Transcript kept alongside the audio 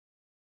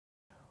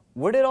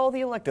Where did all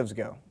the electives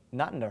go?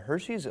 Not into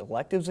Hershey's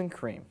Electives and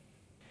Cream.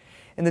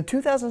 In the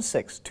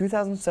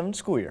 2006-2007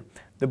 school year,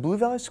 the Blue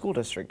Valley School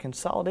District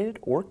consolidated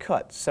or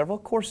cut several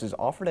courses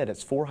offered at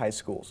its 4 high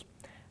schools.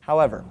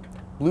 However,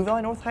 Blue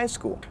Valley North High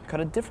School cut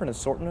a different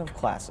assortment of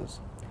classes.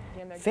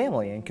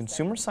 Family and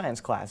consumer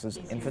science classes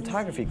and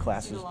photography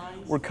classes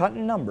were cut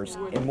in numbers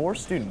and more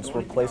students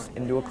were placed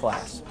into a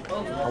class.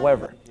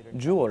 However,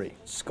 jewelry,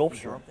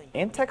 sculpture,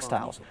 and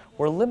textiles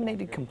were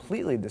eliminated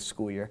completely this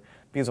school year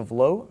because of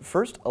low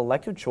first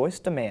elective choice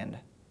demand.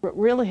 What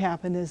really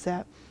happened is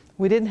that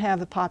we didn't have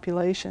the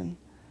population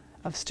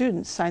of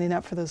students signing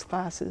up for those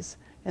classes,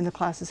 and the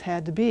classes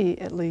had to be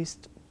at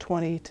least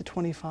 20 to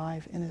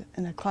 25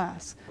 in a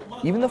class.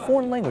 Even the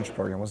foreign language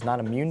program was not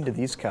immune to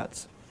these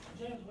cuts.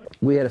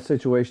 We had a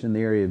situation in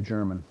the area of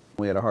German.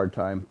 We had a hard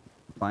time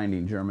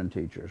finding German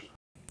teachers.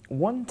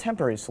 One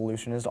temporary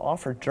solution is to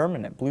offer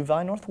German at Blue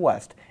Valley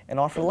Northwest and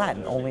offer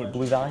Latin only at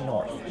Blue Valley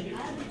North.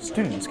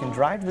 Students can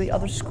drive to the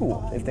other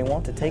school if they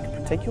want to take a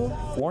particular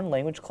foreign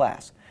language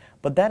class,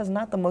 but that is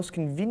not the most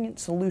convenient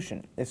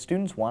solution if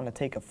students want to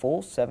take a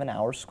full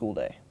 7-hour school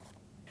day.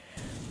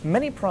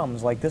 Many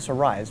problems like this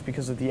arise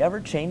because of the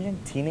ever-changing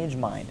teenage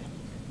mind.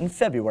 In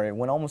February,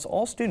 when almost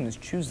all students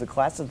choose the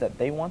classes that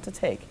they want to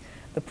take,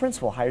 the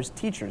principal hires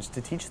teachers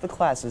to teach the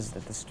classes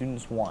that the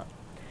students want.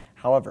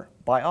 However,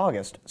 by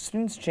August,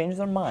 students change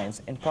their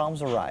minds and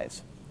problems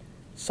arise.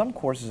 Some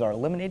courses are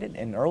eliminated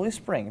in early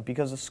spring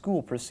because the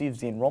school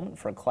perceives the enrollment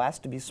for a class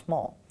to be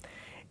small.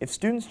 If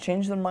students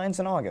change their minds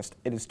in August,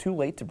 it is too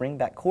late to bring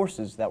back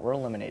courses that were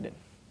eliminated.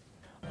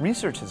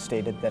 Research has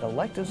stated that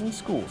electives in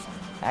schools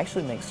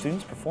actually make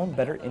students perform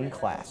better in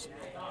class.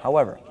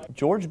 However,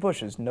 George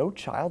Bush's No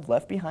Child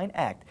Left Behind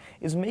Act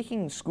is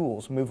making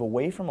schools move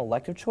away from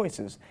elective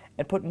choices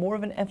and put more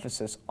of an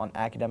emphasis on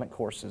academic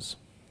courses.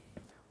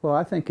 Well,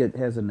 I think it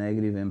has a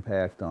negative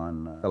impact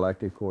on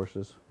elective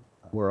courses.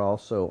 We're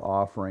also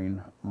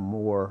offering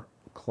more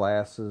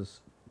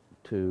classes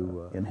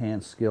to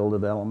enhance skill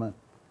development.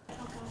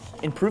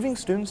 Improving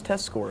students'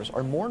 test scores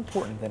are more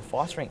important than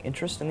fostering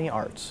interest in the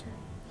arts.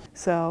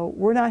 So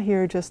we're not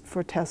here just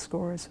for test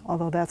scores,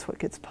 although that's what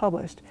gets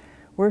published.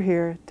 We're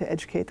here to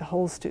educate the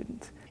whole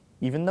student.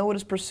 Even though it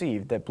is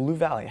perceived that Blue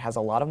Valley has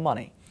a lot of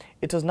money,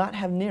 it does not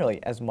have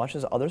nearly as much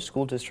as other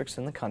school districts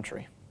in the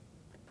country.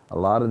 A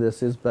lot of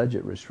this is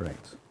budget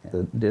restraints.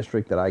 The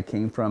district that I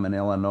came from in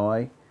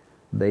Illinois,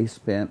 they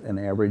spent an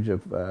average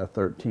of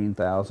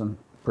 $13,000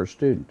 per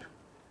student.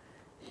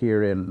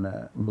 Here in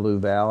Blue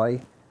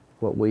Valley,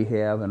 what we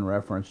have in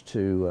reference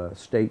to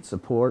state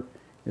support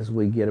is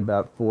we get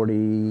about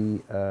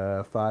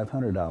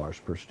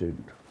 $4,500 per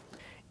student.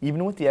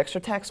 Even with the extra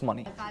tax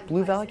money,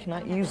 Blue Valley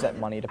cannot use that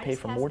money to pay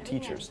for more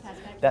teachers.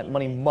 That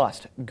money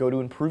must go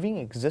to improving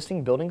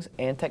existing buildings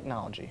and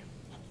technology.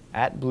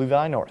 At Blue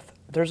Valley North,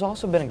 there's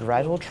also been a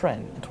gradual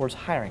trend towards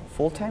hiring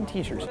full-time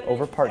teachers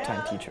over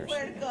part-time teachers.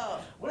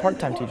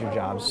 Part-time teacher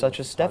jobs, such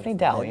as Stephanie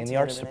Dowley in the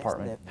arts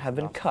department, have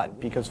been cut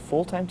because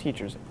full-time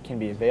teachers can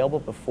be available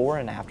before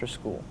and after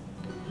school.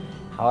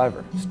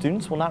 However,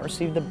 students will not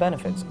receive the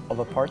benefits of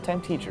a part-time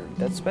teacher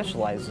that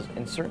specializes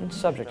in certain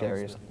subject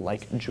areas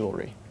like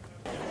jewelry.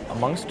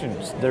 Among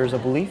students, there is a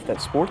belief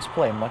that sports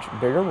play a much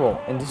bigger role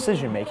in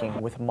decision-making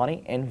with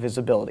money and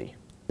visibility.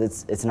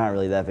 It's not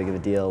really that big of a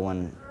deal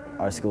when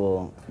our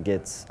school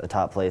gets a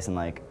top place in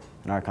an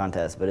art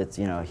contest, but it's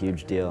a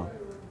huge deal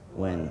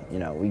when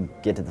we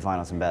get to the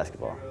finals in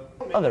basketball.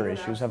 Other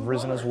issues have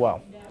risen as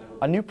well.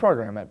 A new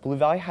program at Blue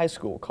Valley High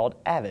School called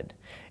AVID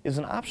is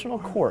an optional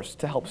course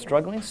to help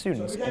struggling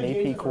students in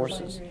AP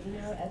courses.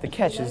 The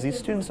catch is these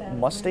students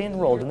must stay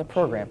enrolled in the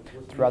program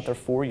throughout their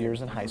 4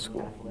 years in high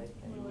school.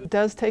 It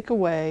does take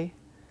away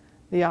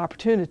the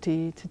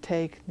opportunity to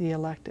take the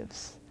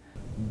electives.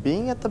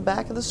 Being at the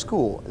back of the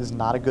school is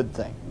not a good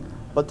thing,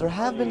 but there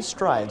have been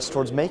strides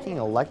towards making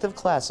elective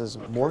classes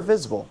more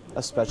visible,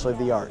 especially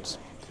the arts.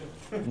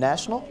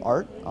 National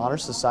Art Honor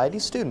Society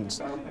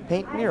students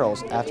paint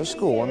murals after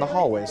school in the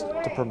hallways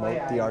to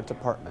promote the art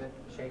department.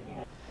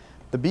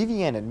 The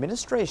BVN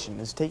administration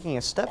is taking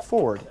a step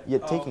forward,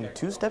 yet taking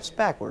 2 steps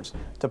backwards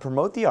to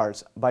promote the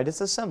arts by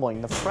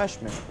disassembling the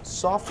freshman,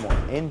 sophomore,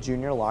 and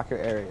junior locker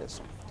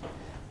areas.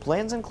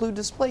 Plans include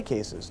display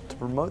cases to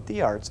promote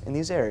the arts in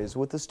these areas,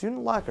 with the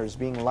student lockers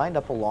being lined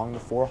up along the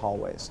 4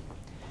 hallways.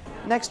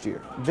 Next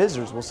year,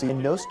 visitors will see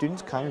no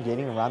students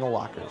congregating around the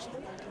lockers.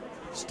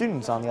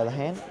 Students, on the other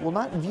hand, will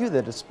not view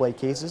the display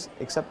cases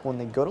except when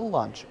they go to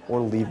lunch or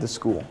leave the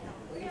school.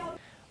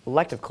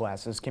 Elective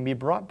classes can be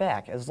brought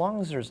back as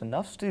long as there's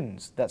enough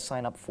students that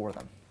sign up for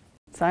them.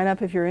 Sign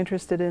up if you're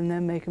interested in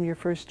them, make them your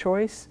first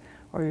choice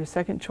or your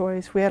second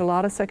choice. We had a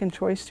lot of second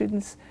choice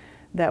students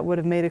that would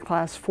have made a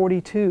class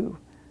 42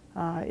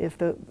 if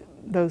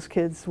those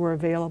kids were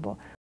available.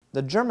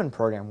 The German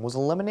program was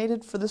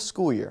eliminated for this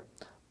school year,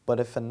 but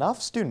if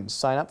enough students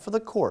sign up for the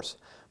course,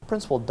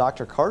 Principal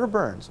Dr. Carter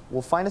Burns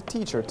will find a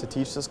teacher to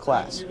teach this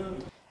class.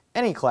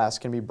 Any class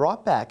can be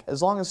brought back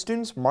as long as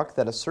students mark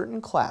that a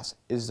certain class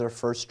is their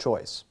first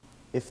choice.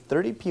 If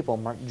 30 people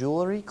mark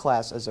jewelry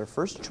class as their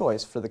first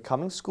choice for the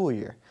coming school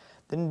year,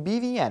 then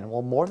BVN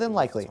will more than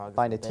likely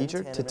find a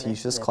teacher to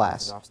teach this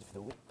class.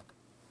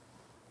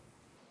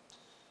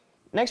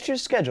 Next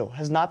year's schedule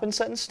has not been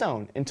set in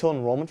stone until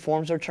enrollment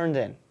forms are turned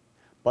in.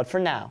 But for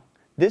now,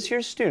 this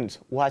year's students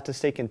will have to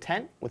stay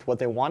content with what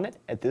they wanted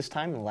at this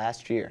time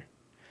last year.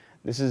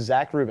 This is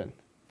Zach Ruben.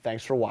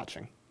 Thanks for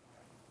watching.